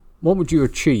What would you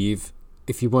achieve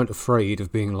if you weren't afraid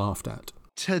of being laughed at?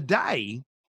 Today,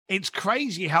 it's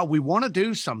crazy how we want to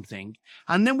do something,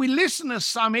 and then we listen to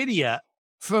some idiot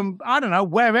from, I don't know,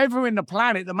 wherever in the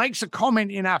planet that makes a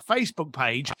comment in our Facebook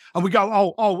page, and we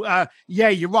go, yeah,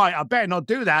 you're right, I better not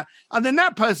do that. And then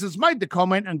that person's made the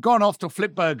comment and gone off to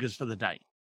flip burgers for the day.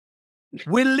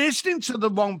 We're listening to the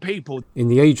wrong people. In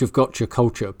the age of gotcha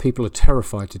culture, people are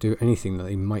terrified to do anything that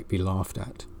they might be laughed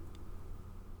at.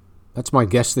 That's my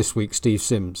guest this week, Steve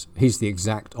Sims. He's the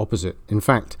exact opposite. In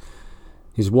fact,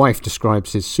 his wife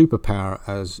describes his superpower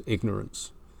as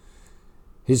ignorance.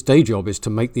 His day job is to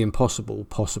make the impossible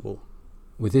possible.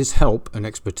 With his help and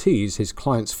expertise, his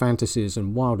clients' fantasies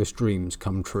and wildest dreams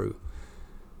come true.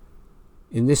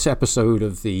 In this episode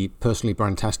of the Personally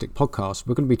Brandtastic podcast,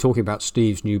 we're going to be talking about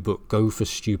Steve's new book, Go for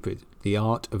Stupid, The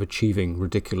Art of Achieving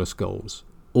Ridiculous Goals.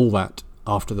 All that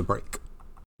after the break.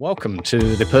 Welcome to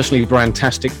the Personally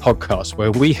Brandtastic podcast,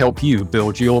 where we help you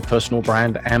build your personal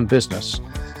brand and business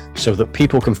so that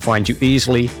people can find you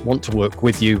easily, want to work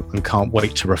with you, and can't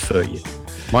wait to refer you.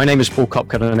 My name is Paul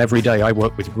Kopka, and every day I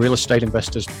work with real estate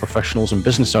investors, professionals, and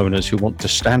business owners who want to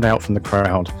stand out from the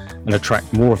crowd and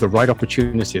attract more of the right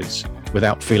opportunities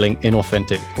without feeling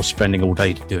inauthentic or spending all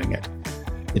day doing it.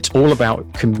 It's all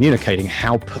about communicating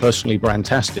how personally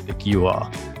brandtastic you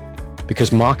are,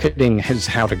 because marketing is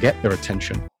how to get their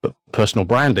attention, but personal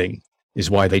branding is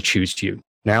why they choose you.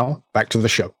 Now, back to the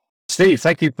show. Steve,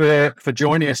 thank you for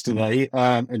joining us today.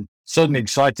 And certainly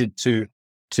excited to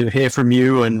hear from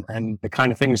you and the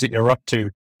kind of things that you're up to.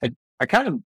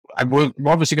 We're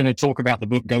obviously going to talk about the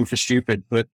book Go for Stupid,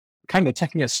 but kind of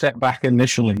taking a step back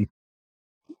initially,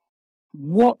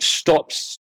 what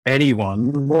stops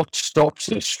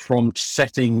us from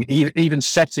setting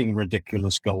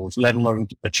ridiculous goals, let alone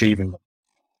achieving them?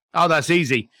 Oh, that's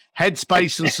easy.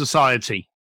 Headspace and society.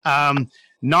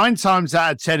 9 times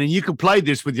out of 10, and you can play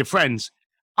this with your friends.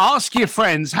 Ask your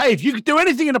friends, hey, if you could do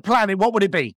anything in the planet, what would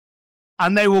it be?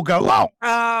 And they will go,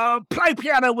 play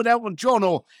piano with Elton John,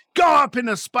 or go up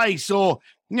into space, or,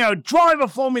 drive a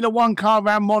Formula One car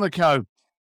around Monaco.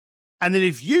 And then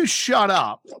if you shut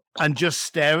up and just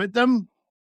stare at them,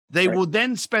 they will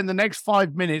then spend the next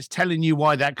 5 minutes telling you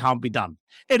why that can't be done.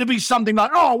 It'll be something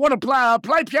like, I want to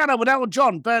play piano with Elton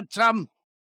John, but,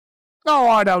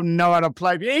 I don't know how to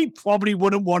play. He probably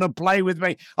wouldn't want to play with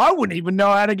me. I wouldn't even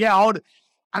know how to get on.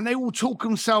 And they will talk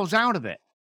themselves out of it.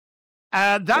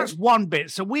 That's one bit.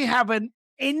 So we have an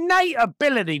innate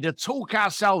ability to talk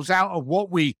ourselves out of what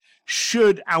we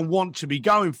should and want to be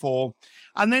going for.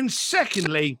 And then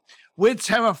secondly, we're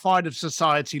terrified of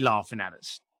society laughing at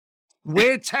us.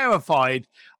 We're terrified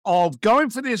of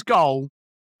going for this goal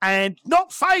and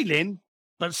not failing,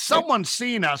 but someone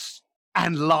seeing us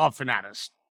and laughing at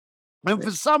us. And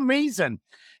for some reason,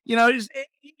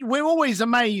 we're always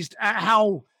amazed at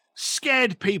how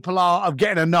scared people are of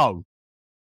getting a no.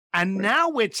 And now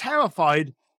we're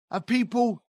terrified of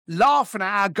people laughing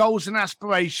at our goals and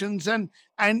aspirations and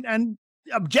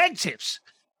objectives.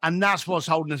 And that's what's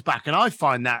holding us back. And I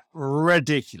find that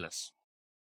ridiculous.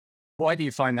 Why do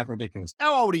you find that ridiculous?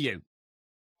 How old are you?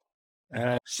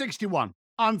 61.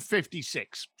 I'm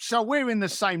 56. So we're in the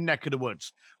same neck of the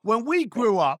woods. When we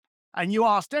grew up, and you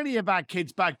asked any of our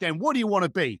kids back then, what do you want to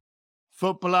be?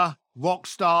 Footballer, rock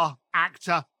star,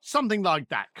 actor, something like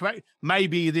that, correct?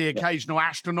 Maybe the occasional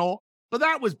astronaut, but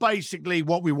that was basically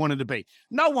what we wanted to be.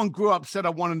 No one grew up said I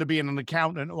wanted to be an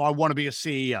accountant or I want to be a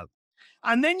CEO.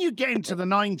 And then you get into the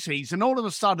 90s and all of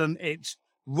a sudden it's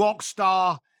rock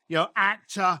star,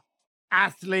 actor,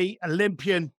 athlete,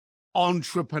 Olympian,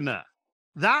 entrepreneur.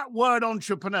 That word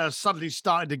entrepreneur suddenly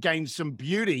started to gain some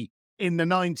beauty in the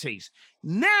 90s.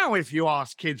 Now, if you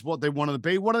ask kids what they want to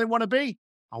be, what do they want to be?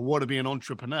 I want to be an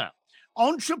entrepreneur.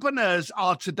 Entrepreneurs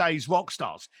are today's rock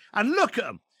stars. And look at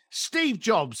them. Steve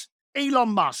Jobs, Elon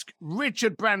Musk,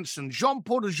 Richard Branson,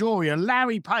 Jean-Paul DeJoria,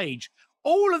 Larry Page.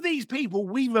 All of these people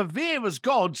we revere as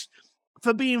gods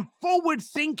for being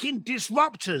forward-thinking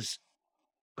disruptors.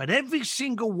 But every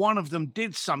single one of them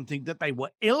did something that they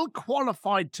were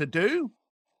ill-qualified to do,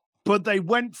 but they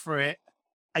went for it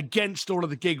against all of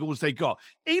the giggles they got.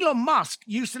 Elon Musk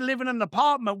used to live in an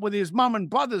apartment with his mum and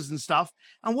brothers and stuff.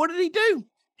 And what did he do?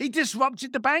 He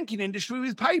disrupted the banking industry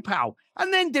with PayPal,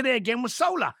 and then did it again with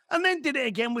solar, and then did it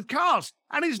again with cars,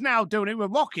 and he's now doing it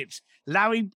with rockets.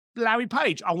 Larry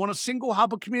Page, I want a single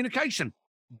hub of communication.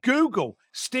 Google,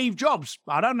 Steve Jobs,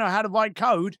 I don't know how to write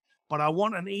code, but I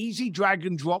want an easy drag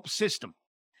and drop system.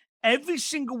 Every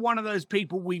single one of those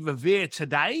people we revere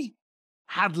today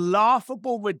had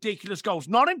laughable, ridiculous goals.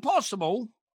 Not impossible,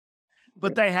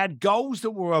 but they had goals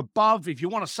that were above, if you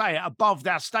want to say it, above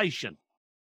their station.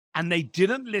 and they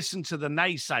didn't listen to the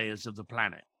naysayers of the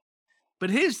planet. But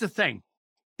here's the thing.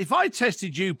 If I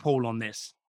tested you, Paul, on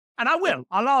this, and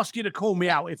I'll ask you to call me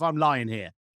out if I'm lying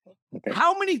here. Okay.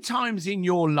 How many times in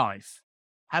your life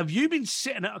have you been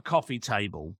sitting at a coffee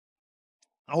table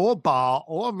or a bar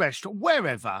or a restaurant,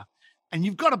 wherever, and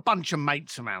you've got a bunch of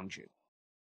mates around you?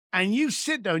 And you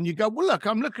sit there and you go, well, look,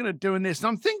 I'm looking at doing this and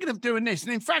I'm thinking of doing this.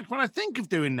 And in fact, when I think of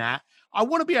doing that, I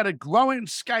want to be able to grow it and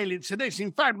scale it to this.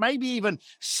 In fact, maybe even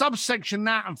subsection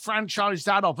that and franchise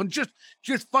that off and just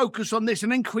focus on this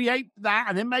and then create that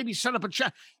and then maybe set up a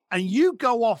chat. And you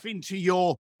go off into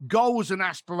your goals and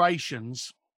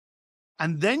aspirations.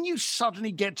 And then you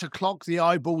suddenly get to clock the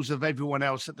eyeballs of everyone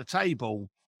else at the table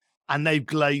and they've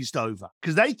glazed over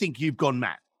because they think you've gone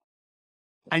mad.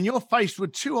 And you're faced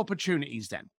with two opportunities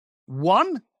then.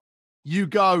 One, you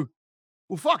go,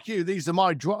 well, fuck you. These are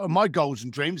my goals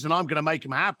and dreams, and I'm going to make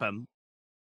them happen.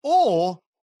 Or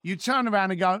you turn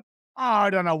around and go, oh, I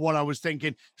don't know what I was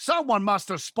thinking. Someone must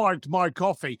have spiked my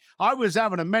coffee. I was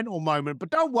having a mental moment, but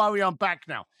don't worry, I'm back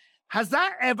now. Has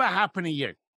that ever happened to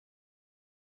you?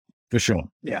 For sure.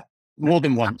 Yeah. More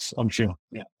than once, I'm sure.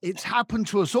 Yeah. It's happened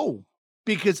to us all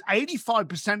because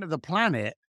 85% of the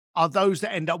planet are those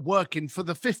that end up working for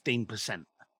the 15%.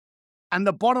 And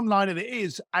the bottom line of it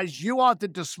is, as you are the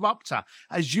disruptor,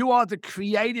 as you are the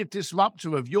creative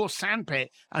disruptor of your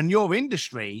sandpit and your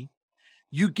industry,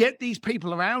 you get these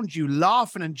people around you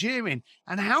laughing and jeering.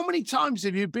 And how many times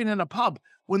have you been in a pub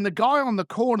when the guy on the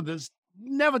corner that's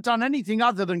never done anything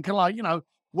other than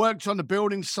worked on the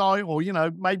building site or,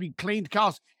 maybe cleaned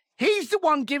cars, he's the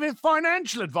one giving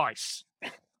financial advice.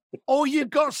 Or you've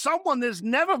got someone that's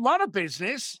never run a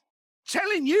business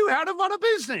telling you how to run a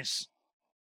business.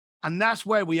 And that's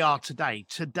where we are today.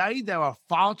 Today, there are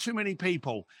far too many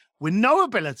people with no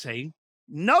ability,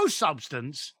 no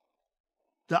substance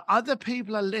that other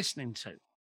people are listening to.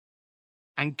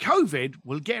 And COVID,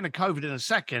 we'll get into COVID in a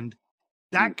second,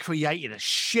 that created a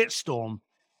shitstorm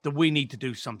that we need to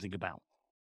do something about.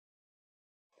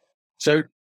 So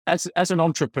as an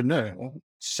entrepreneur,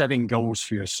 setting goals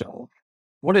for yourself,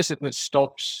 what is it that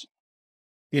stops,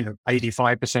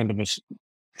 85% of us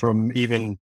from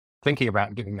even thinking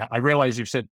about doing that? I realize you've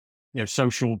said,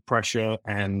 social pressure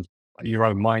and your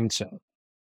own mindset,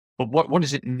 but what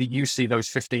is it that you see those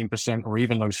 15% or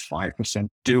even those 5%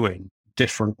 doing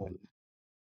differently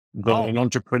that an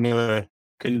entrepreneur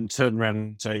can turn around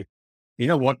and say, you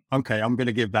know what? Okay, I'm going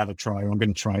to give that a try. I'm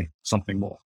going to try something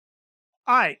more.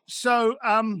 All right. So,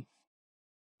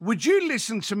 would you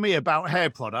listen to me about hair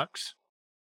products?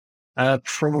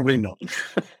 Probably not.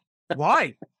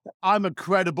 Why? I'm a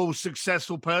credible,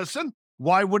 successful person.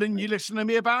 Why wouldn't you listen to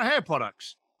me about hair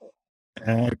products?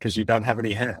 Because you don't have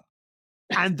any hair.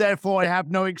 And therefore I have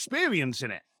no experience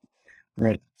in it.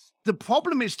 Right. The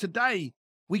problem is today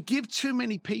we give too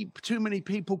many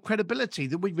people credibility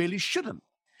that we really shouldn't.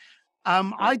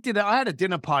 I had a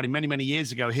dinner party many, many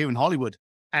years ago here in Hollywood.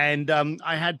 And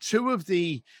I had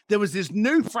there was this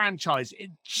new franchise.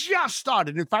 It just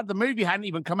started. In fact, the movie hadn't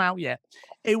even come out yet.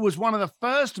 It was one of the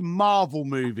first Marvel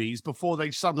movies before they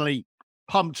suddenly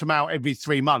pumped them out every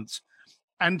 3 months.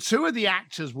 And two of the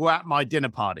actors were at my dinner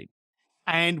party.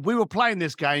 And we were playing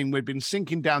this game. We'd been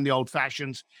sinking down the old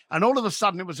fashions. And all of a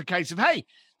sudden it was a case of, hey,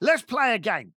 let's play a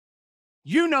game.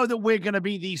 You know that we're going to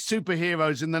be these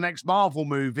superheroes in the next Marvel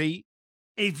movie.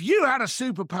 If you had a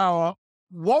superpower,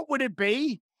 what would it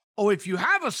be? Or if you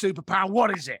have a superpower,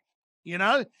 what is it?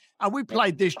 And we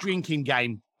played this drinking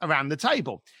game around the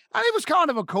table. And it was kind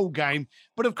of a cool game.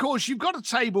 But of course, you've got a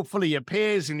table full of your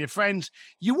peers and your friends.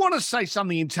 You want to say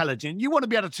something intelligent. You want to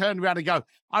be able to turn around and go,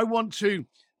 I want to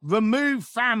remove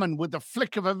famine with the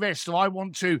flick of a wrist, or I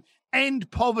want to end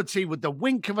poverty with the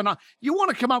wink of an eye. You want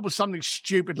to come up with something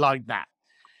stupid like that.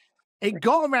 It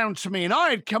got around to me, and I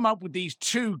had come up with these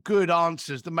two good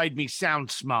answers that made me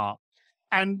sound smart.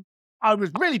 And I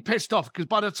was really pissed off because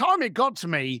by the time it got to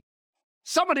me,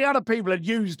 some of the other people had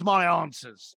used my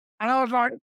answers. And I was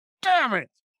like, damn it.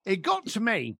 It got to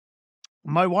me.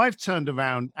 My wife turned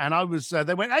around and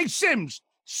they went, hey, Sims,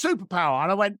 superpower.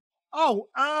 And I went,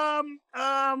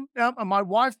 and my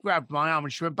wife grabbed my arm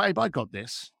and she went, babe, I got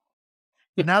this.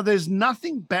 Now, there's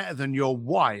nothing better than your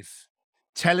wife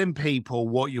telling people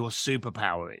what your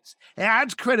superpower is. It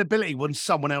adds credibility when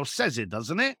someone else says it,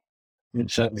 doesn't it?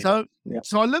 Certainly.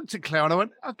 So I looked at Claire and I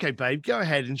went, okay, babe, go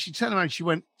ahead. And she turned around and she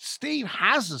went, Steve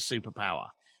has a superpower.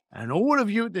 And all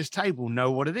of you at this table know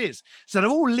what it is. So they're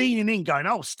all leaning in going,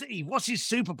 oh, Steve, what's his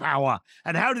superpower?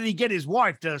 And how did he get his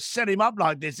wife to set him up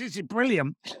like this? This is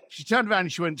brilliant. She turned around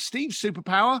and she went, Steve's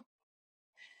superpower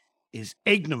is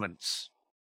ignorance.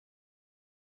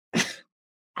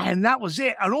 And that was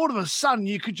it. And all of a sudden,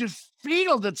 you could just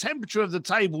feel the temperature of the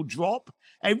table drop.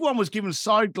 Everyone was giving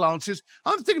side glances.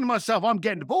 I'm thinking to myself, I'm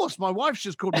getting divorced. My wife's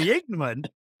just called me ignorant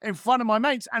in front of my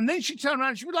mates. And then she turned around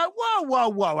and she was like, whoa, whoa,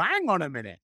 whoa, hang on a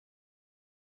minute.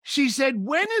 She said,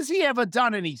 when has he ever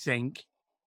done anything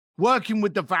working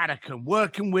with the Vatican,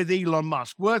 working with Elon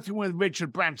Musk, working with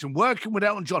Richard Branson, working with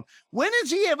Elton John? When has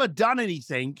he ever done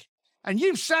anything? And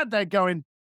you've sat there going,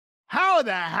 how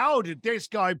the hell did this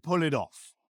guy pull it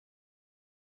off?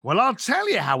 Well, I'll tell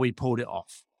you how he pulled it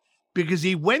off. Because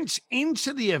he went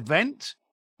into the event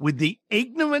with the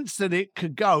ignorance that it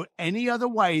could go any other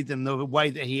way than the way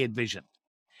that he envisioned.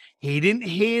 He didn't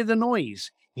hear the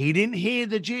noise. He didn't hear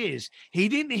the jeers. He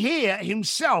didn't hear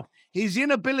himself, his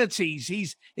inabilities,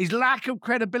 his lack of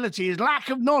credibility, his lack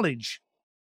of knowledge.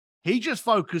 He just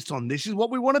focused on, this is what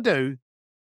we want to do.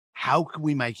 How can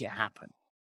we make it happen?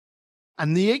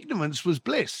 And the ignorance was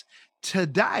bliss.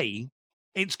 Today,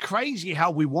 it's crazy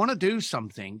how we want to do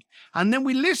something, and then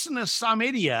we listen to some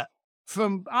idiot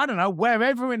from, I don't know,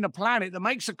 wherever in the planet that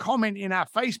makes a comment in our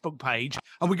Facebook page,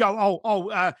 and we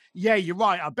go, yeah, you're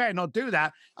right, I better not do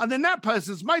that. And then that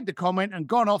person's made the comment and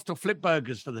gone off to flip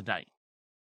burgers for the day.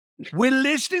 We're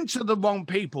listening to the wrong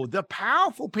people. The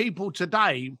powerful people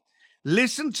today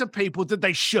listen to people that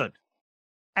they should.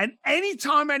 And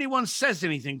anytime anyone says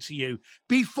anything to you,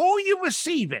 before you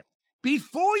receive it,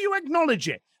 before you acknowledge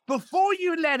it, before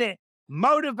you let it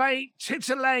motivate,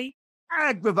 titillate,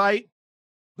 aggravate,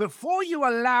 before you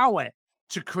allow it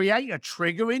to create a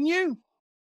trigger in you,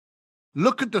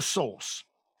 look at the source.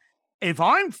 If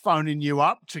I'm phoning you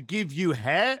up to give you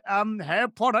hair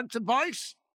product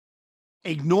advice,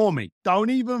 ignore me. Don't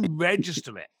even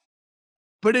register it.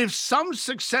 But if some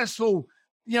successful,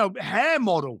 hair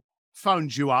model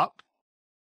phones you up,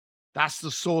 that's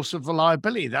the source of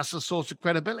reliability. That's the source of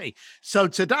credibility. So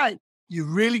today, you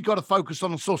really got to focus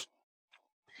on the source.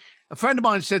 A friend of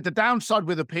mine said the downside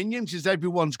with opinions is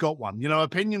everyone's got one.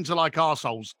 Opinions are like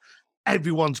arseholes.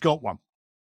 Everyone's got one.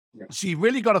 Yeah. So you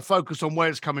really got to focus on where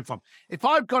it's coming from. If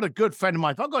I've got a good friend of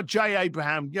mine, if I've got Jay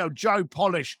Abraham, Joe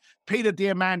Polish, Peter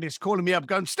Diamandis calling me up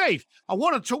going, Steve, I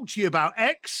want to talk to you about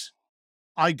X.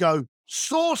 I go,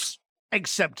 source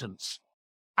acceptance.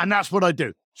 And that's what I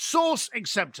do. Source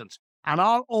acceptance. And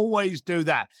I'll always do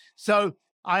that. So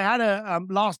I had a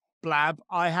last blab,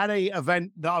 I had a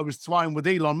event that I was throwing with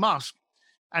Elon Musk,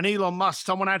 and Elon Musk,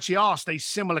 someone actually asked a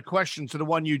similar question to the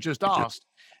one you just asked,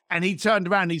 and he turned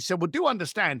around and he said, well, do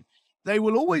understand, they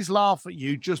will always laugh at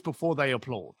you just before they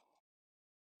applaud.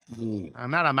 And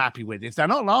that I'm happy with. If they're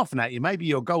not laughing at you, maybe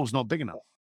your goal's not big enough.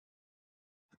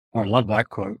 I love that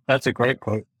quote. That's a great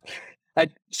quote.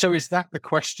 So is that the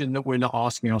question that we're not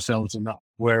asking ourselves enough?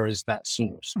 Where is that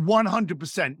source?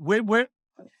 100%.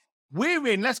 We're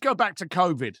in, let's go back to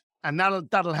COVID, and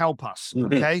that'll help us,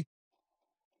 okay?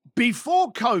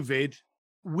 Before COVID,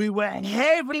 we were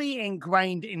heavily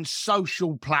ingrained in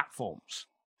social platforms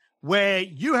where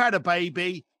you had a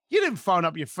baby, you didn't phone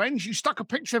up your friends, you stuck a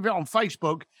picture of it on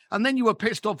Facebook, and then you were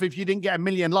pissed off if you didn't get 1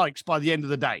 million likes by the end of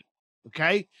the day,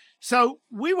 okay? So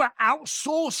we were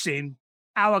outsourcing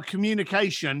our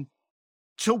communication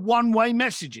to one-way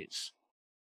messages.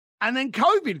 And then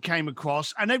COVID came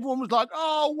across and everyone was like,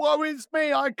 oh, woe is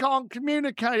me. I can't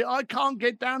communicate. I can't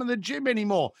get down to the gym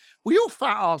anymore. Well, your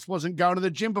fat ass wasn't going to the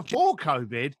gym before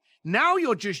COVID. Now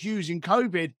you're just using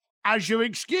COVID as your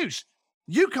excuse.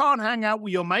 You can't hang out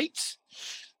with your mates.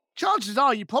 Chances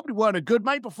are you probably weren't a good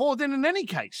mate before then in any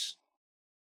case.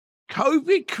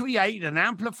 COVID created an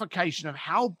amplification of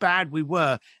how bad we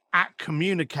were at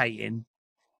communicating,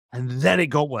 and then it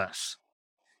got worse.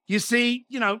 You see,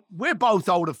 we're both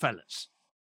older fellas.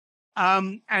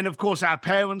 And of course, our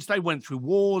parents, they went through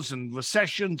wars and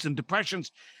recessions and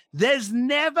depressions. There's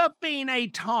never been a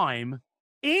time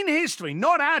in history,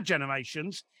 not our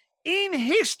generations, in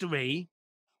history,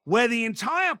 where the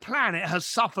entire planet has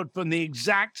suffered from the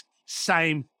exact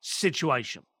same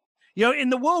situation. In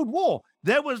the World War,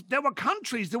 there were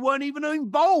countries that weren't even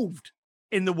involved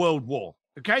in the World War,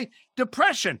 okay?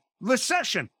 Depression,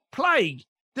 recession, plague.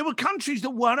 There were countries that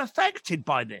weren't affected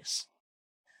by this.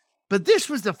 But this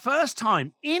was the first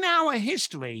time in our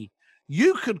history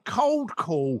you could cold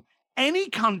call any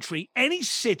country, any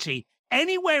city,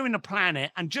 anywhere in the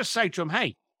planet and just say to them,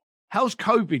 hey, how's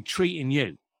COVID treating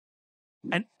you?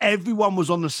 And everyone was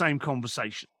on the same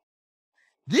conversation.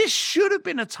 This should have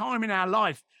been a time in our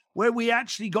life where we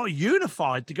actually got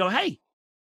unified to go, hey,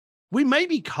 we may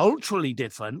be culturally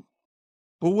different,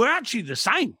 but we're actually the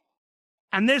same.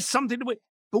 And there's something to it.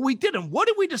 But we didn't. What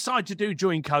did we decide to do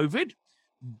during COVID?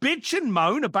 Bitch and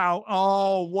moan about,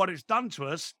 what it's done to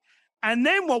us. And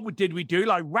then what did we do?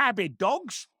 Like rabid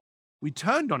dogs, we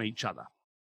turned on each other.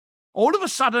 All of a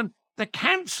sudden, the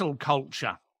cancel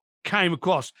culture came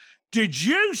across. Did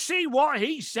you see what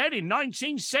he said in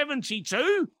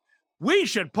 1972? We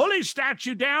should pull his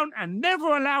statue down and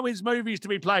never allow his movies to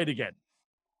be played again.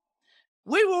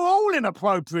 We were all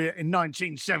inappropriate in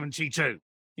 1972,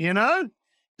 you know?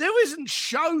 There isn't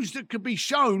shows that could be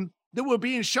shown that were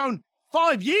being shown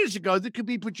 5 years ago that could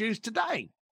be produced today.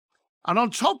 And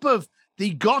on top of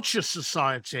the gotcha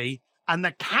society and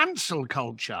the cancel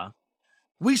culture,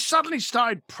 we suddenly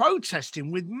started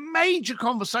protesting with major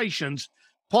conversations,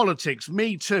 politics,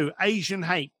 Me Too, Asian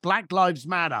hate, Black Lives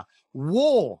Matter,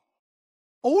 war.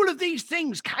 All of these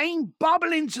things came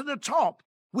bubbling to the top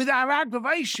with our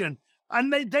aggravation.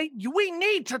 And we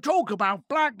need to talk about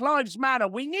Black Lives Matter.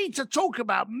 We need to talk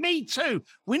about Me Too.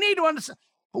 We need to understand.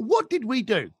 But what did we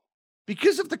do?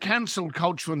 Because of the cancel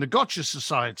culture and the gotcha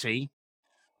society,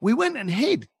 we went and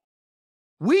hid.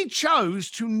 We chose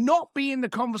to not be in the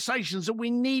conversations that we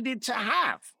needed to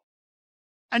have.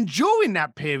 And during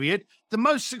that period, the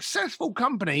most successful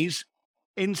companies,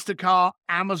 Instacart,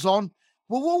 Amazon,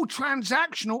 were all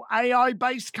transactional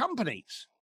AI-based companies,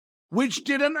 which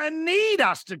didn't need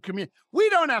us to communicate. We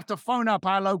don't have to phone up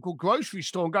our local grocery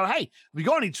store and go, hey, have we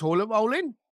got any toilet roll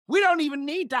in? We don't even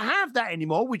need to have that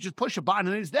anymore. We just push a button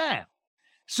and it's there.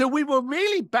 So we were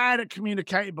really bad at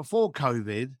communicating before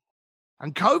COVID,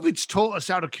 and COVID's taught us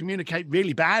how to communicate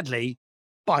really badly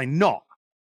by not.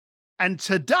 And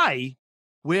today,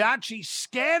 we're actually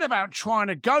scared about trying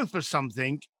to go for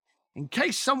something in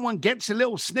case someone gets a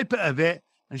little snippet of it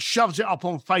and shoves it up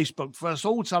on Facebook for us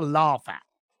all to laugh at.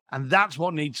 And that's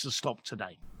what needs to stop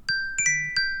today.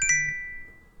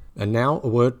 And now a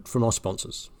word from our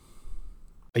sponsors.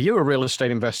 Are you a real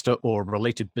estate investor or a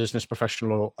related business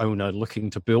professional or owner looking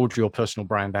to build your personal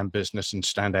brand and business and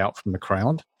stand out from the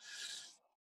crowd?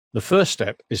 The first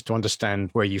step is to understand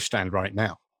where you stand right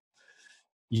now.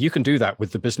 You can do that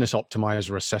with the Business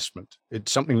Optimizer Assessment.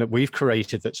 It's something that we've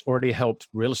created that's already helped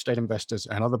real estate investors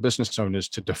and other business owners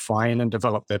to define and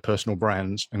develop their personal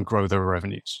brands and grow their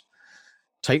revenues.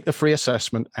 Take the free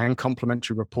assessment and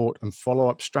complimentary report and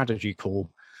follow-up strategy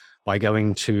call by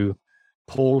going to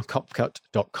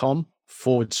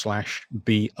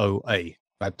paulcopcutt.com/BOA.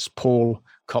 That's Paul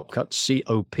Copcutt,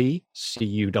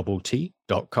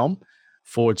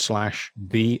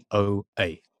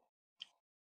 COPCUTT.com/BOA.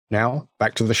 Now,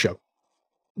 back to the show.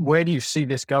 Where do you see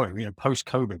this going?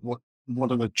 Post-COVID,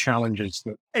 what are the challenges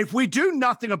that... If we do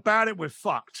nothing about it, we're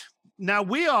fucked. Now,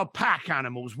 we are pack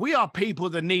animals. We are people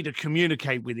that need to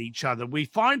communicate with each other. We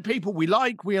find people we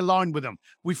like, we align with them.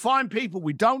 We find people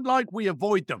we don't like, we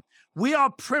avoid them. We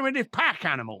are primitive pack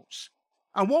animals.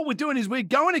 And what we're doing is we're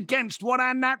going against what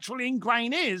our natural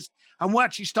ingrain is, and we're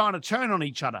actually starting to turn on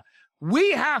each other.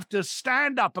 We have to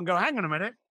stand up and go, hang on a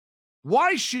minute.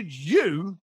 Why should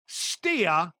you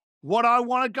steer what I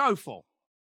want to go for?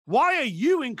 Why are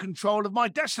you in control of my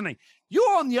destiny?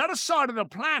 You're on the other side of the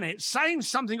planet saying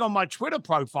something on my Twitter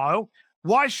profile.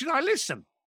 Why should I listen?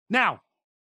 Now,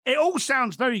 it all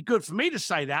sounds very good for me to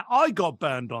say that. I got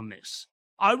burned on this.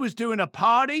 I was doing a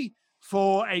party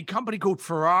for a company called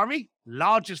Ferrari,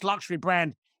 largest luxury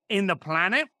brand in the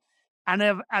planet.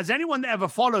 And as anyone that ever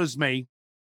follows me,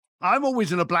 I'm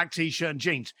always in a black t-shirt and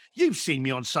jeans. You've seen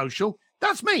me on social.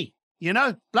 That's me,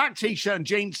 black t-shirt and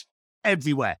jeans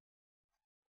everywhere.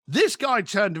 This guy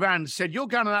turned around and said, you're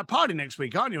going to that party next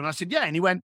week, aren't you? And I said, yeah. And he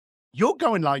went, you're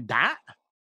going like that?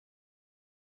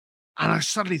 And I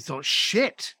suddenly thought,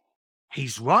 shit,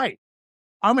 he's right.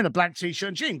 I'm in a black t-shirt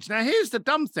and jeans. Now, here's the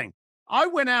dumb thing. I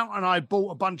went out and I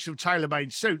bought a bunch of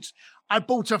tailor-made suits. I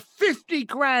bought a 50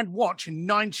 grand watch in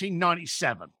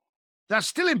 1997. That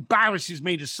still embarrasses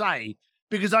me to say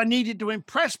because I needed to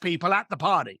impress people at the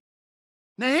party.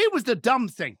 Now, here was the dumb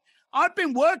thing. I'd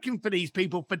been working for these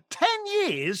people for 10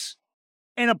 years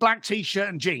in a black t-shirt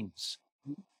and jeans.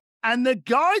 And the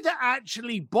guy that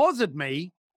actually bothered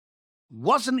me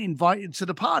wasn't invited to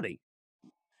the party.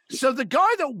 So the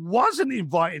guy that wasn't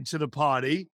invited to the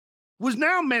party was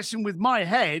now messing with my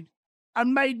head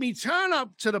and made me turn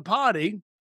up to the party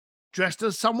dressed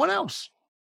as someone else.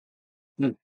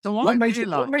 So what made you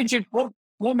do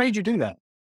that?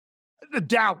 The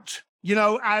doubt.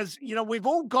 We've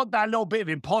all got that little bit of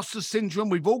imposter syndrome.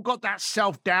 We've all got that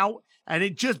self-doubt, and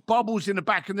it just bubbles in the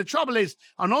back. And the trouble is,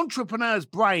 an entrepreneur's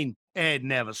brain, it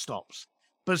never stops.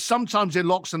 But sometimes it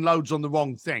locks and loads on the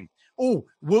wrong thing. Oh,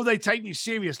 will they take me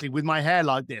seriously with my hair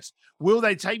like this? Will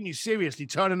they take me seriously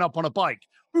turning up on a bike?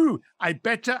 Ooh, I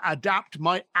better adapt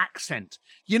my accent.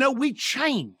 We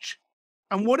change.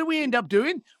 And what do we end up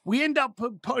doing? We end up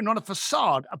putting on a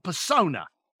facade, a persona.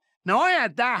 Now, I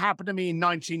had that happen to me in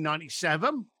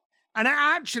 1997, And it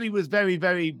actually was very,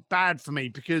 very bad for me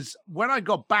because when I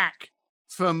got back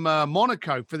from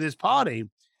Monaco for this party,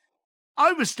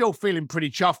 I was still feeling pretty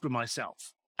chuffed with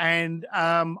myself. And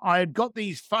I had got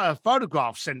these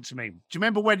photographs sent to me. Do you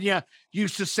remember when you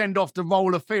used to send off the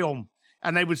roll of film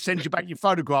and they would send you back your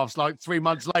photographs like 3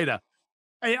 months later?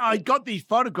 I got these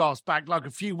photographs back like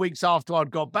a few weeks after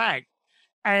I'd got back.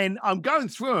 And I'm going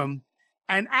through them.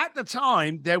 And at the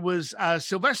time, there was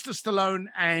Sylvester Stallone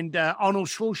and Arnold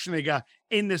Schwarzenegger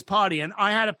in this party. And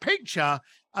I had a picture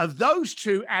of those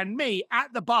two and me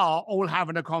at the bar all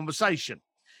having a conversation.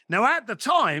 Now, at the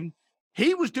time,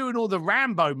 he was doing all the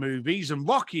Rambo movies and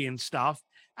Rocky and stuff,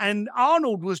 and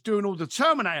Arnold was doing all the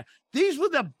Terminator. These were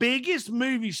the biggest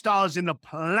movie stars in the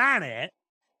planet,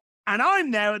 and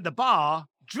I'm there at the bar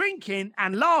drinking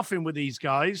and laughing with these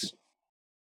guys,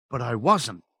 but I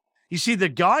wasn't. You see, the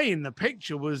guy in the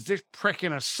picture was this prick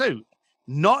in a suit,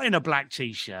 not in a black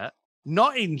T-shirt,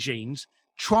 not in jeans,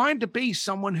 trying to be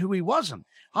someone who he wasn't.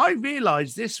 I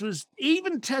realized this was,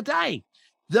 even today,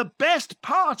 the best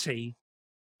party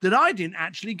that I didn't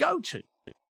actually go to.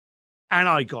 And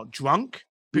I got drunk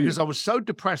because I was so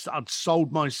depressed that I'd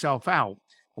sold myself out.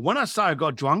 And when I say I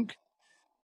got drunk,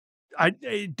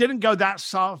 it didn't go that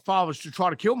far as to try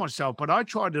to kill myself, but I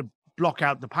tried to block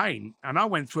out the pain. And I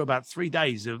went through about 3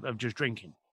 days of just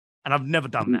drinking. And I've never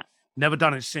done that. Never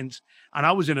done it since. And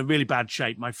I was in a really bad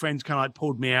shape. My friends kind of like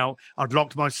pulled me out. I'd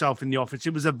locked myself in the office.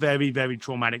 It was a very, very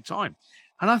traumatic time.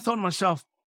 And I thought to myself,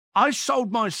 I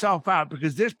sold myself out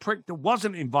because this prick that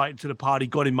wasn't invited to the party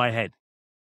got in my head.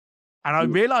 And I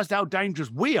realized how dangerous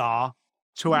we are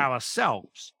to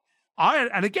ourselves.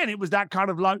 And again, it was that kind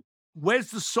of like, where's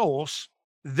the source?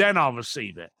 Then I'll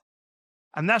receive it.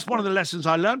 And that's one of the lessons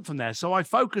I learned from there. So I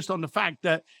focused on the fact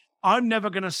that I'm never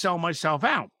going to sell myself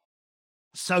out.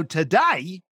 So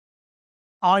today,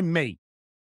 I'm me.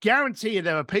 Guarantee you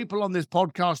there are people on this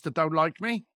podcast that don't like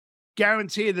me.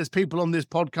 Guarantee you there's people on this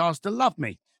podcast that love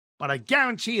me. But I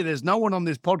guarantee you there's no one on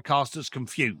this podcast that's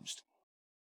confused.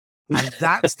 And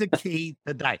that's the key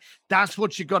today. That's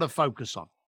what you got to focus on.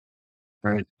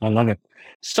 Right. I love it.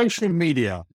 Social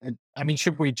media. I mean,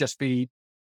 should we just be,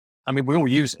 I mean, we all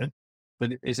use it,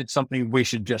 but is it something we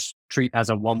should just treat as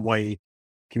a one-way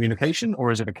communication? Or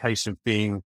is it a case of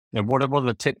being, you know, what are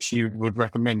the tips you would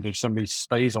recommend if somebody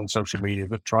stays on social media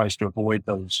but tries to avoid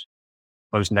those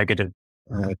negative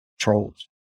trolls?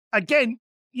 Again,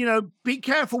 you know, be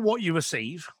careful what you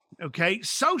receive. Okay.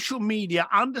 Social media,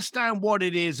 understand what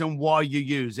it is and why you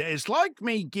use it. It's like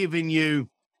me giving you,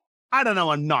 I don't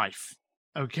know, a knife.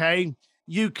 Okay.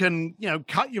 You can, you know,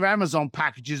 cut your Amazon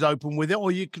packages open with it,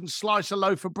 or you can slice a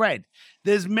loaf of bread.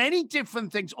 There's many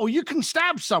different things, or you can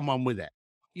stab someone with it.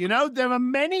 You know, there are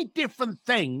many different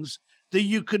things that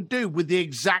you can do with the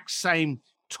exact same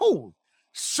tool.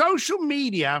 Social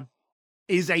media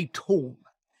is a tool.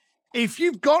 If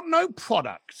you've got no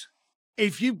product,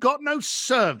 if you've got no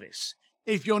service,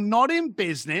 if you're not in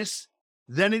business,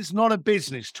 then it's not a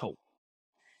business tool.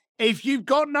 If you've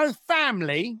got no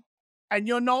family and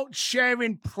you're not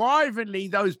sharing privately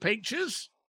those pictures,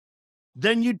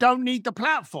 then you don't need the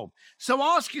platform. So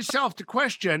ask yourself the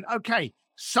question, okay,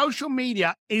 social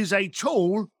media is a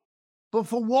tool, but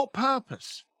for what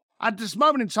purpose? At this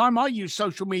moment in time, I use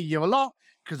social media a lot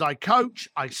because I coach,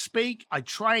 I speak, I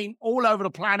train all over the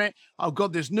planet. I've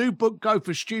got this new book, Go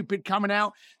for Stupid, coming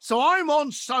out. So I'm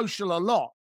on social a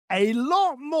lot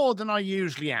more than I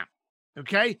usually am.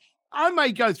 Okay. I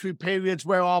may go through periods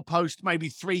where I'll post maybe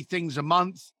 3 things a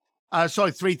month.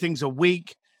 3 things a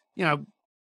week,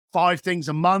 5 things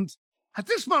a month. At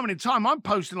this moment in time, I'm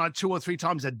posting like 2 or 3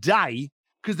 times a day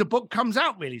because the book comes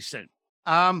out really soon.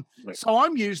 So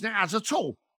I'm using it as a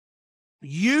tool.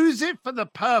 Use it for the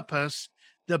purpose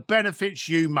that benefits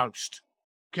you most.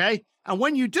 Okay. And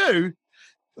when you do,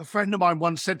 a friend of mine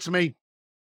once said to me,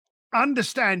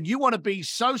 understand you want to be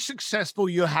so successful,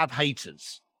 you have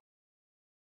haters.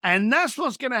 And that's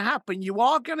what's going to happen. You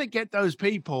are going to get those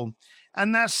people,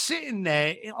 and they're sitting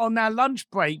there on their lunch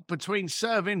break between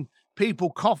serving people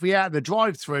coffee out of the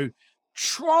drive-through,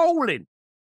 trolling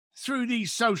through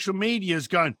these social medias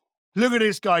going, look at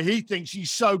this guy. He thinks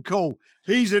he's so cool.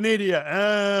 He's an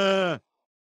idiot.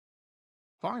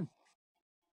 Fine.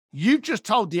 You've just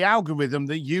told the algorithm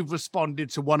that you've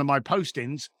responded to one of my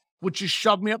postings, which has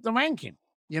shoved me up the ranking.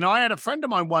 I had a friend of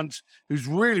mine once who's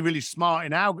really, really smart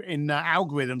in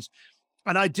algorithms.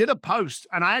 And I did a post,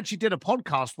 and I actually did a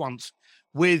podcast once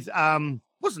with,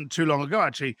 wasn't too long ago,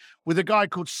 actually, with a guy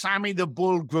called Sammy the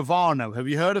Bull Gravano. Have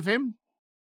you heard of him?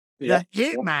 Yeah. The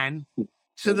hitman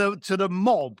to the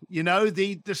mob,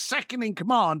 the second in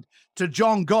command to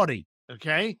John Gotti.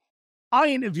 Okay. I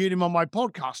interviewed him on my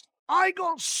podcast. I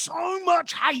got so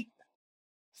much hate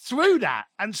through that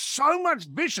and so much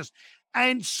vicious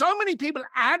and so many people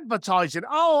advertising,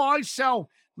 oh, I sell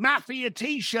Mafia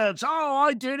t-shirts. Oh,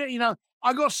 I did it.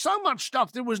 I got so much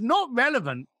stuff that was not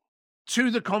relevant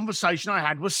to the conversation I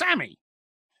had with Sammy.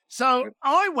 So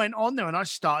I went on there and I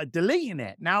started deleting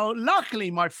it. Now,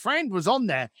 luckily, my friend was on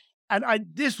there and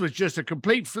this was just a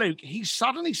complete fluke. He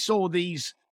suddenly saw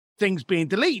these things being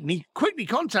deleted and he quickly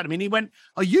contacted me and he went,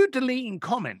 are you deleting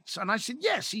comments? And I said,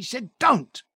 yes. He said,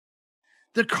 don't.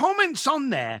 The comments on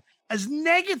there, as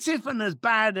negative and as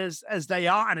bad as they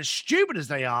are and as stupid as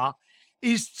they are,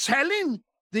 is telling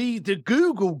the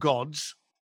Google gods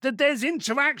that there's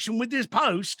interaction with this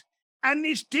post and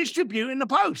it's distributing the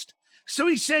post. So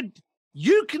he said,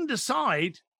 you can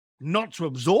decide not to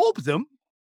absorb them,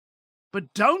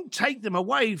 but don't take them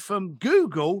away from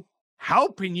Google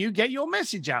helping you get your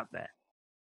message out there.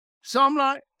 So I'm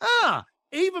like,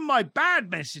 even my bad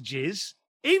messages,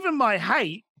 even my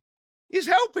hate is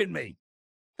helping me.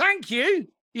 Thank you.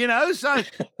 So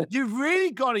you've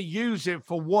really got to use it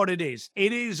for what it is.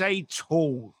 It is a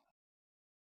tool.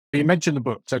 You mentioned the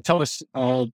book. So tell us,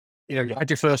 you had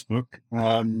your first book,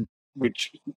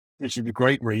 which is a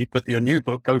great read, but your new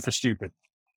book, Go for Stupid.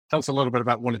 Tell us a little bit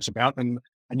about what it's about. And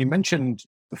you mentioned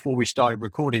before we started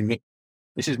recording that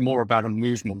this is more about a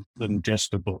movement than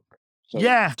just a book. So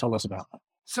yeah. Tell us about that.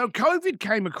 So COVID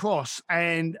came across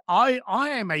and I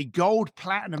am a gold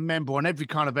platinum member on every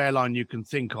kind of airline you can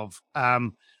think of.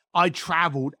 I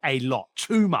traveled a lot,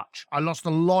 too much. I lost a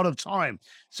lot of time.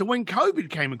 So when COVID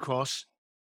came across,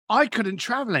 I couldn't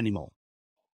travel anymore,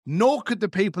 nor could the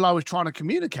people I was trying to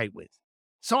communicate with.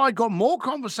 So I got more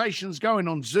conversations going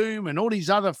on Zoom and all these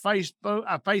other Facebook,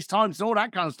 FaceTimes and all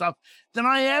that kind of stuff than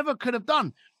I ever could have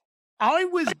done. I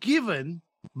was given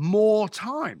more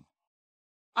time.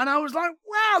 And I was like,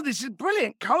 wow, this is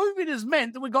brilliant. COVID has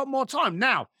meant that we got more time.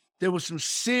 Now, there were some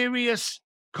serious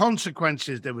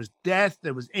consequences. There was death,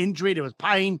 there was injury, there was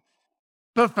pain.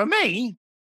 But for me,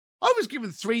 I was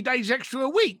given 3 days extra a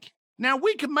week. Now,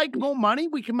 we can make more money,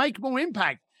 we can make more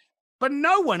impact, but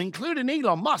no one, including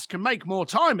Elon Musk, can make more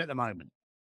time at the moment.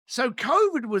 So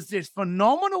COVID was this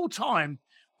phenomenal time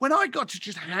when I got to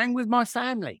just hang with my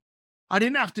family. I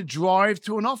didn't have to drive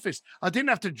to an office. I didn't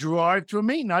have to drive to a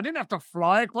meeting. I didn't have to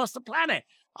fly across the planet.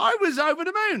 I was over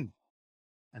the moon.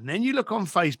 And then you look on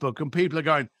Facebook and people are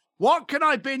going, what can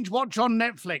I binge watch on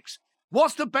Netflix?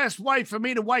 What's the best way for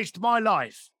me to waste my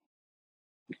life?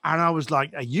 And I was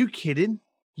like, are you kidding?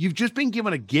 You've just been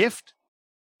given a gift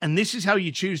and this is how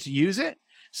you choose to use it?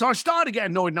 So I started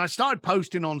getting annoyed and I started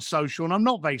posting on social, and I'm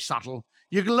not very subtle.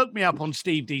 You can look me up on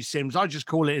Steve D. Sims. I just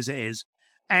call it as it is.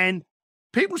 And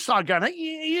people started going,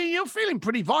 hey, you're feeling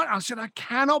pretty violent. I said, I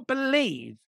cannot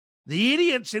believe the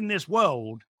idiots in this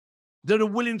world that are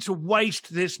willing to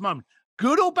waste this moment.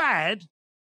 Good or bad,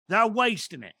 they're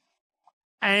wasting it.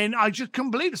 And I just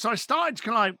couldn't believe it. So I started to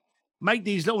kind of make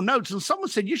these little notes, and someone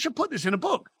said, you should put this in a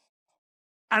book.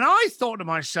 And I thought to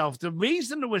myself, the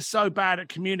reason that we're so bad at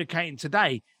communicating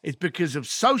today is because of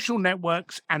social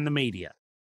networks and the media.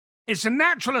 It's a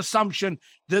natural assumption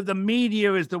that the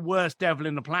media is the worst devil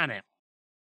in the planet.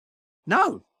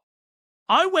 No.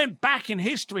 I went back in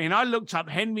history and I looked up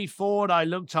Henry Ford, I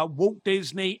looked up Walt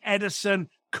Disney, Edison,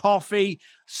 coffee,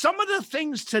 some of the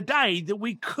things today that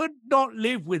we could not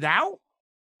live without.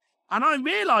 And I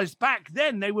realized back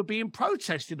then they were being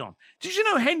protested on. Did you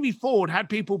know Henry Ford had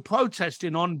people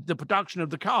protesting on the production of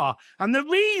the car? And the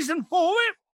reason for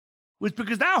it was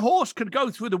because that horse could go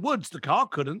through the woods, the car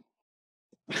couldn't.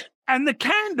 And the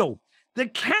Candle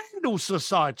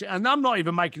Society, and I'm not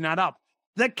even making that up,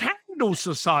 the Candle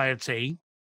Society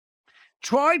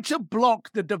tried to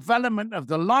block the development of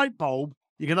the light bulb.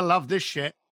 You're going to love this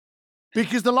shit.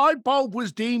 Because the light bulb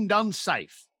was deemed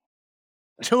unsafe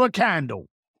to a candle.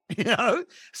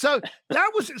 So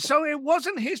it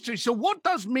wasn't history. So what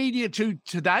does media do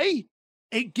today?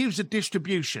 It gives a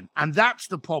distribution, and that's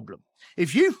the problem.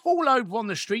 If you fall over on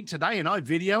the street today and I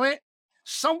video it,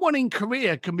 someone in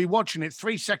Korea can be watching it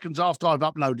 3 seconds after I've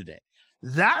uploaded it.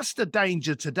 That's the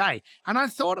danger today. And I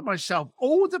thought to myself,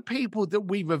 all the people that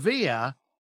we revere,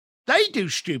 they do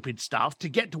stupid stuff to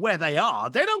get to where they are.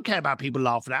 They don't care about people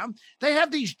laughing at them. They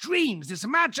have these dreams, this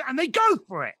imagine, and they go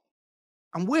for it.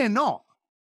 And we're not.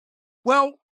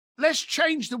 Well, let's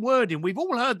change the wording. We've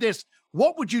all heard this.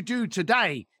 What would you do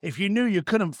today if you knew you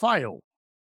couldn't fail?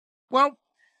 Well,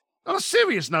 on a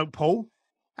serious note, Paul,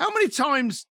 how many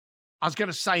times, I was going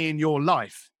to say in your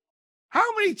life, how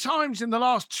many times in the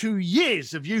last 2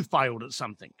 years have you failed at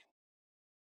something?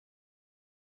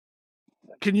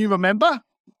 Can you remember?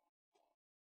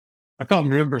 I can't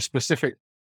remember a specific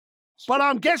but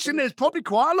I'm guessing there's probably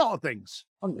quite a lot of things.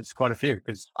 It's quite a few.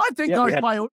 I think I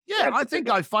failed. Yeah, I think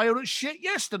I failed at shit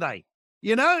yesterday.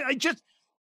 You know,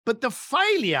 but the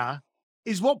failure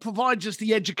is what provides us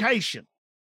the education.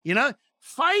 You know,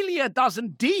 failure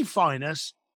doesn't define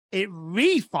us, it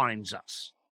refines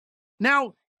us.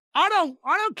 Now, I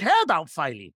don't care about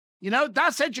failing. You know,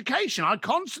 that's education. I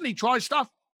constantly try stuff.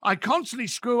 I constantly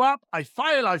screw up. I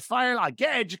fail. I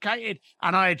get educated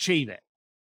and I achieve it.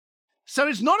 So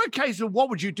it's not a case of what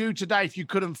would you do today if you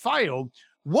couldn't fail?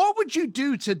 What would you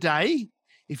do today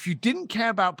if you didn't care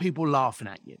about people laughing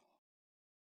at you?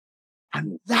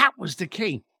 And that was the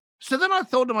key. So then I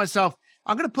thought to myself,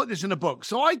 I'm going to put this in a book.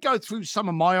 So I go through some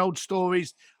of my old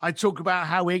stories. I talk about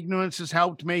how ignorance has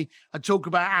helped me. I talk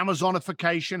about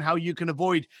Amazonification, how you can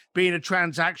avoid being a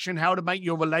transaction, how to make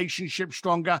your relationship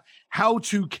stronger, how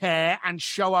to care and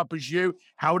show up as you,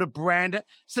 how to brand it.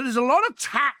 So there's a lot of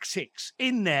tactics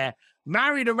in there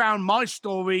married around my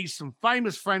stories, some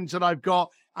famous friends that I've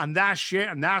got and their shit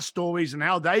and their stories and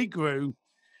how they grew.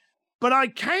 But I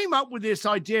came up with this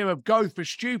idea of go for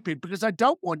stupid because I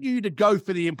don't want you to go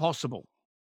for the impossible.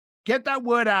 Get that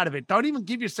word out of it. Don't even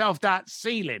give yourself that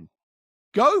ceiling.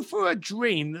 Go for a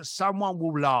dream that someone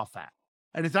will laugh at.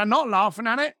 And if they're not laughing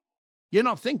at it, you're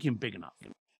not thinking big enough.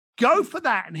 Go for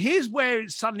that. And here's where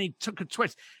it suddenly took a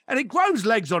twist. And it grows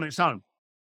legs on its own.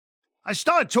 I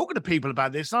started talking to people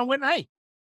about this and I went, hey,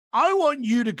 I want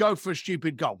you to go for a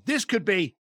stupid goal. This could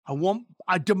be,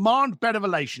 I demand better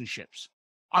relationships.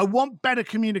 I want better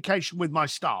communication with my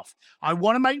staff. I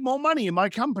want to make more money in my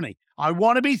company. I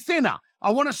want to be thinner.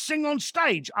 I want to sing on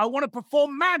stage. I want to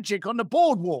perform magic on the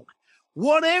boardwalk.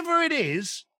 Whatever it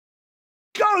is,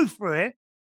 go for it.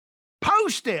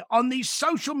 Post it on these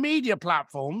social media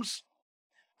platforms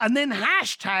and then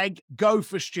hashtag go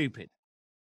for stupid.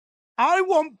 I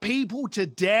want people to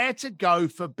dare to go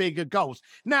for bigger goals.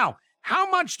 Now, how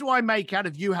much do I make out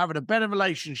of you having a better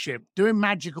relationship, doing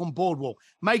magic on boardwalk,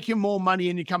 making more money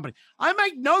in your company? I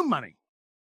make no money.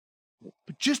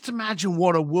 But just imagine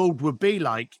what a world would be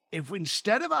like if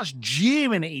instead of us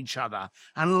jeering at each other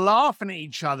and laughing at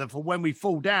each other for when we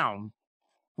fall down,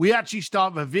 we actually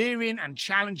start revering and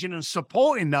challenging and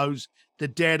supporting those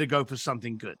that dare to go for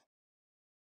something good.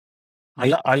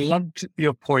 I loved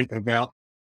your point about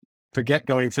forget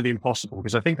going for the impossible,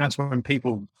 because I think that's when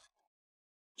people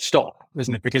stop,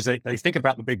 isn't it? Because they think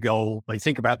about the big goal, they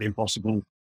think about the impossible,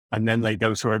 and then they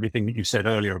go through everything that you said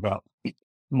earlier about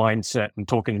mindset and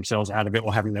talking themselves out of it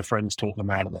or having their friends talk them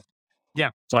out of it. Yeah.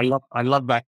 So I love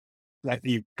that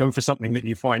you go for something that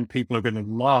you find people are going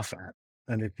to laugh at.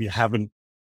 And if you haven't,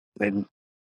 then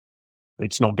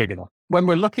it's not big enough. When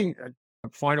we're looking at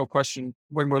final question,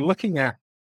 when we're looking at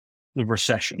the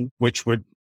recession, which would,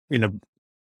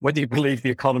 whether you believe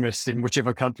the economists in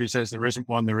whichever country says there isn't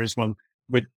one, there is one,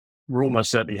 we're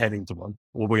almost certainly heading to one,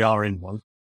 or we are in one.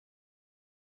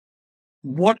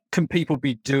 What can people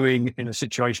be doing in a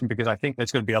situation? Because I think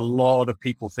there's going to be a lot of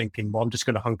people thinking, well, I'm just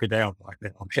going to hunker down right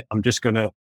now. I'm just going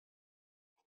to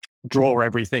draw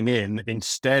everything in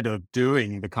instead of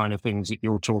doing the kind of things that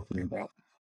you're talking about.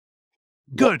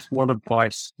 Good. What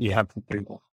advice do you have for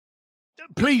people?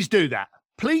 Please do that.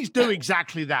 Please do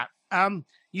exactly that.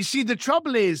 You see, the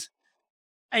trouble is,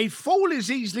 a fool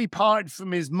is easily parted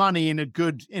from his money in a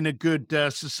good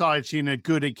society, in a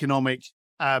good economic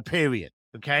period.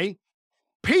 Okay.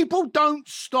 People don't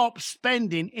stop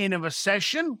spending in a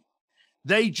recession.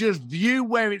 They just view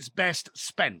where it's best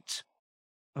spent.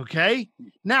 Okay.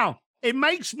 Now, it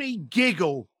makes me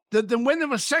giggle that then when the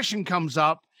recession comes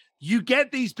up, you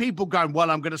get these people going,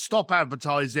 well, I'm going to stop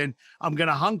advertising. I'm going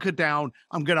to hunker down.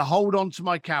 I'm going to hold on to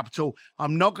my capital.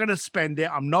 I'm not going to spend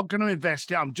it. I'm not going to invest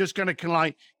it. I'm just going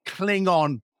to cling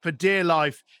on for dear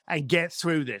life and get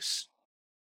through this.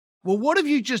 Well, what have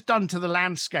you just done to the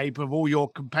landscape of all your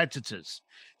competitors?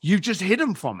 You've just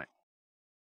hidden from it.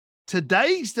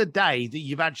 Today's the day that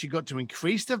you've actually got to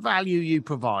increase the value you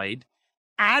provide,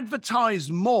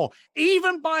 advertise more,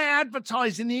 even by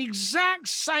advertising the exact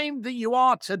same that you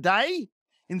are today.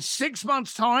 In 6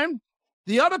 months' time,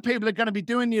 the other people are going to be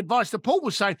doing the advice that Paul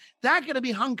was saying. They're going to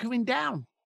be hunkering down.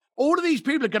 All of these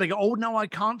people are going to go, oh, no, I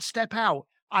can't step out.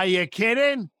 Are you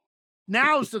kidding?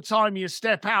 Now's the time you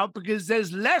step out because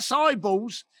there's less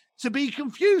eyeballs to be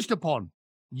confused upon.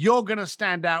 You're going to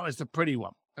stand out as the pretty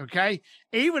one, okay?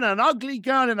 Even an ugly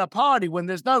girl in a party when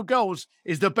there's no girls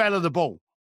is the belle of the ball.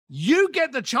 You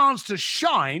get the chance to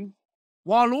shine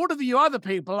while all of you other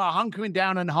people are hunkering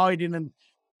down and hiding and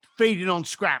feeding on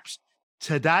scraps.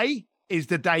 Today is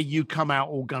the day you come out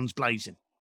all guns blazing.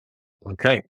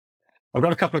 Okay. I've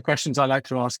got a couple of questions I like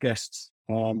to ask guests.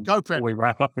 Go for it. Before we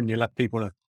wrap up and you let people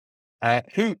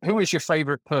Who is your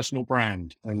favorite personal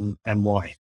brand and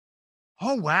why?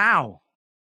 Oh, wow.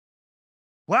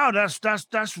 Wow,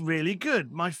 that's really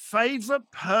good. My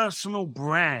favorite personal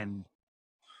brand.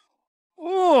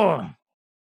 Oh,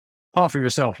 Apart from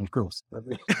yourself, of course.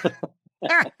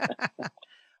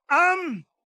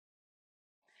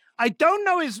 I don't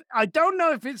know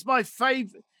if it's my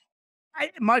favorite.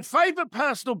 My favorite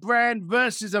personal brand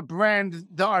versus a brand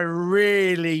that I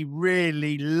really,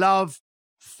 really love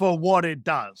for what it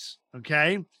does.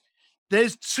 Okay.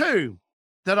 There's three.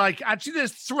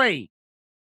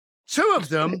 Two of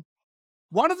them,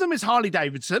 one of them is Harley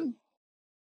Davidson.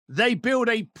 They build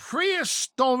a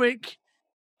prehistoric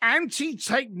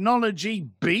anti-technology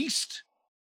beast,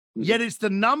 yet it's the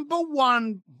number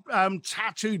one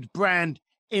tattooed brand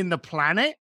in the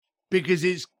planet because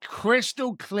it's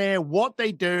crystal clear what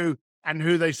they do and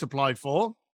who they supply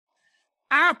for.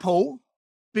 Apple,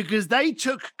 because they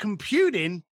took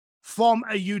computing from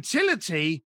a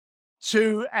utility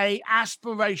to a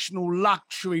aspirational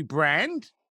luxury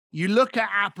brand. You look at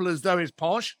Apple as though it's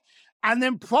posh. And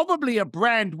then probably a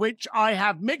brand which I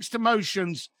have mixed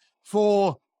emotions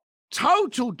for,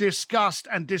 total disgust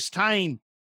and disdain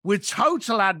with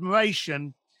total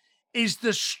admiration, is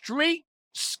the street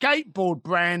skateboard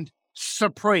brand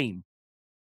Supreme.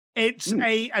 It's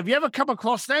have you ever come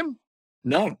across them?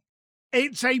 No.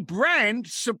 It's a brand,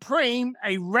 Supreme,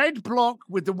 a red block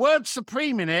with the word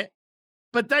Supreme in it,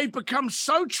 but they've become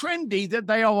so trendy that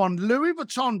they are on Louis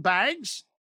Vuitton bags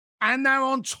and they're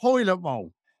on toilet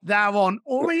roll. They're on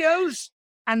Oreos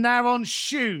and they're on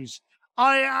shoes.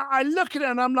 I look at it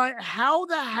and I'm like, how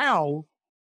the hell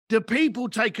do people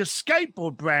take a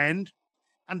skateboard brand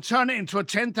and turn it into a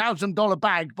 $10,000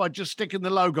 bag by just sticking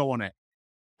the logo on it?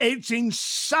 It's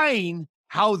insane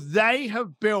how they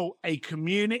have built a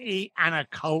community and a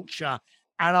culture.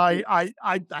 And I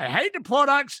hate the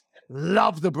products,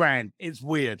 love the brand. It's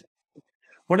weird.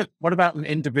 What about an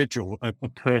individual, a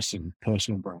personal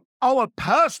brand? Oh, a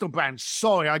personal brand.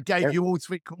 Sorry, I gave you all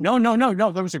three. No.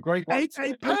 That was a great one.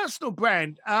 A personal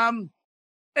brand.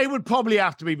 It would probably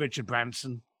have to be Richard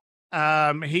Branson.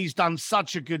 He's done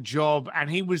such a good job, and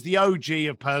he was the OG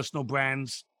of personal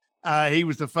brands. He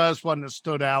was the first one that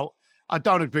stood out. I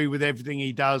don't agree with everything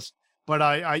he does,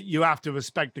 but you have to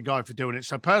respect the guy for doing it.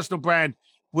 So personal brand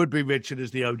would be Richard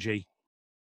as the OG.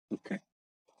 Okay.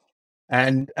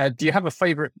 And do you have a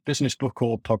favorite business book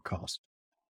or podcast?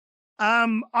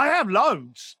 I have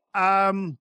loads.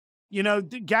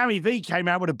 Gary Vee came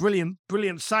out with a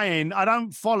brilliant saying, I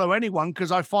don't follow anyone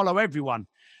because I follow everyone.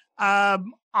 I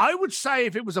would say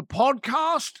if it was a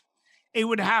podcast, it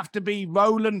would have to be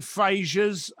Roland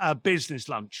Fraser's Business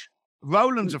Lunch.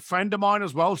 Roland's a friend of mine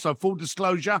as well, so full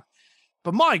disclosure.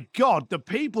 But my God, the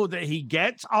people that he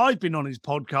gets, I've been on his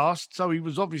podcast, so he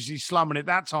was obviously slumming it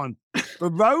that time. But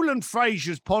Roland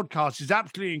Fraser's podcast is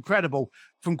absolutely incredible,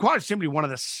 from quite simply one of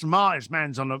the smartest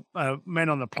men on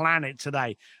the planet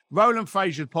today. Roland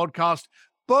Fraser's podcast.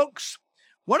 Books.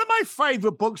 One of my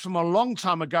favorite books from a long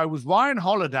time ago was Ryan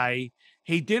Holiday.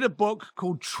 He did a book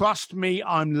called Trust Me,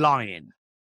 I'm Lying.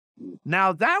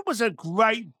 Now, that was a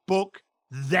great book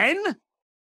then.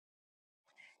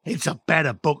 It's a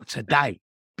better book today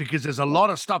because there's a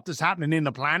lot of stuff that's happening in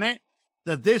the planet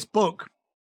that this book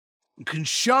can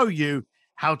show you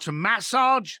how to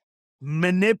massage,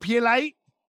 manipulate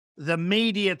the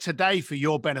media today for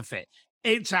your benefit.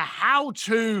 It's a how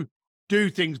to do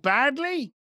things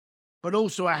badly, but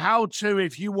also a how to,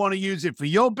 if you want to use it for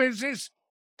your business,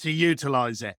 to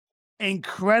utilize it.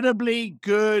 Incredibly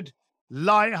good,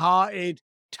 lighthearted,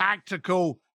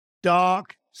 tactical,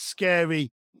 dark,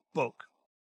 scary book.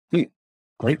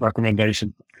 Great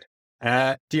recommendation.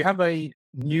 Do you have a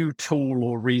new tool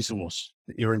or resource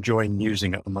that you're enjoying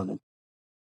using at the moment?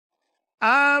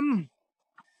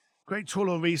 Great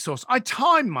tool or resource. I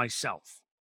time myself.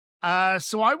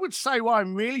 So I would say what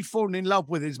I'm really falling in love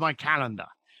with is my calendar.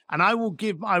 And I will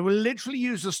literally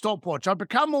use a stopwatch. I've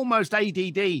become almost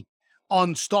ADD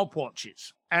on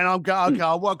stopwatches. And I'll go, okay,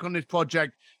 I'll work on this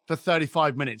project for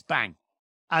 35 minutes, bang.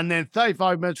 And then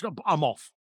 35 minutes, I'm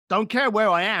off. Don't care where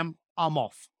I am, I'm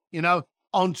off,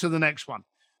 on to the next one.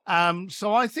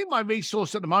 So I think my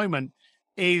resource at the moment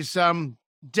is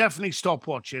definitely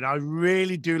stopwatching. I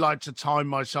really do like to time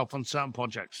myself on certain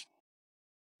projects.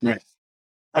 Yes.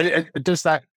 Does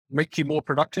that make you more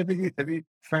productive, have you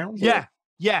found?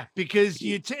 Yeah, because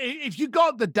if you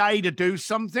got the day to do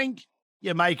something,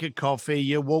 you make a coffee,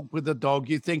 you walk with the dog,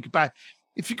 you think about,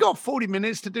 if you got 40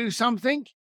 minutes to do something,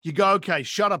 you go, okay,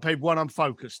 shut up, everyone, I'm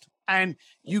focused. And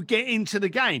you get into the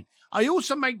game. I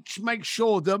also make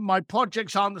sure that my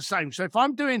projects aren't the same. So if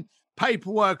I'm doing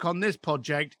paperwork on this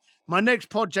project, My next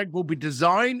project will be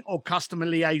design or customer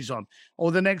liaison,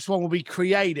 or the next one will be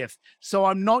creative. So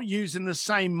I'm not using the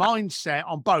same mindset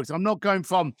on both. I'm not going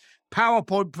from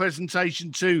PowerPoint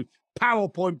presentation to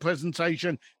PowerPoint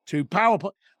presentation to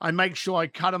PowerPoint. I make sure I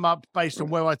cut them up based on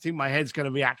where I think my head's going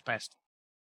to react best.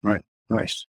 Right.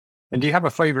 Nice. And do you have a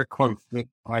favorite quote that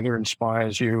either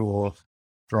inspires you or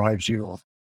drives you? Or...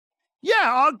 Yeah,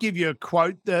 I'll give you a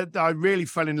quote that I really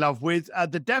fell in love with.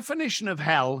 The definition of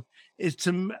hell is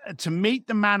to meet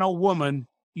the man or woman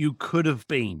you could have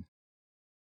been.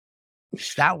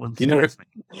 That one. Do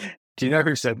you know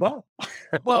who said that?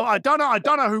 Well, I don't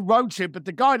know who wrote it, but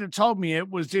the guy that told me it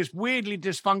was this weirdly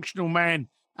dysfunctional man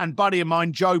and buddy of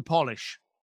mine, Joe Polish.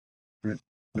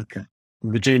 Okay.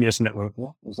 The Genius Network.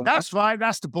 What was that? That's right.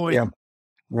 That's the boy. Yeah.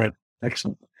 Right.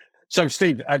 Excellent. So,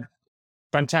 Steve,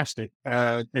 fantastic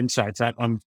insights.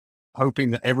 I'm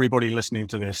hoping that everybody listening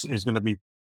to this is going to be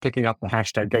picking up the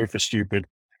hashtag Go for Stupid,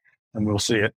 and we'll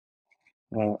see it.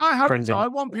 I hope so. I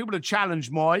want people to challenge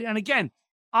more. And again,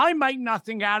 I make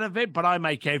nothing out of it, but I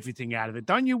make everything out of it.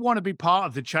 Don't you want to be part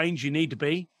of the change you need to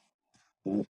be?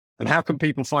 And how can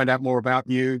people find out more about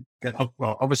you?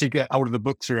 Obviously get hold of the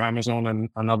book through Amazon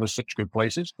and other such good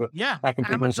places, but yeah, how can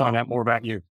people find out more about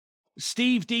you?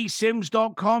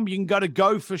 SteveDSims.com. You can go to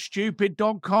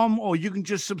goforstupid.com, or you can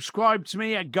just subscribe to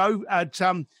me at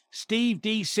Steve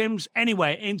D. Sims,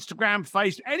 anywhere, Instagram,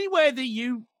 Facebook, anywhere that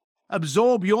you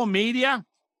absorb your media,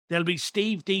 there'll be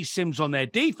Steve D. Sims on there.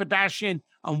 D for dash in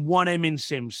and 1 M in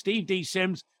Sims. Steve D.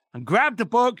 Sims, and grab the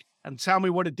book and tell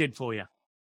me what it did for you.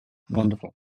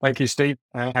 Wonderful. Thank you, Steve.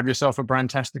 Have yourself a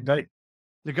brandtastic day.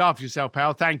 Look after yourself,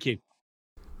 pal. Thank you.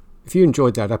 If you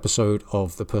enjoyed that episode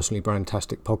of the Personally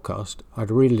Brandtastic podcast,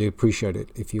 I'd really appreciate it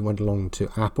if you went along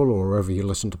to Apple or wherever you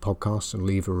listen to podcasts and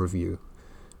leave a review.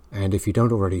 And if you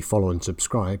don't already follow and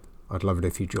subscribe, I'd love it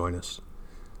if you join us.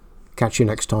 Catch you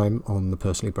next time on the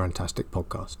Personally Brandtastic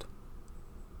podcast.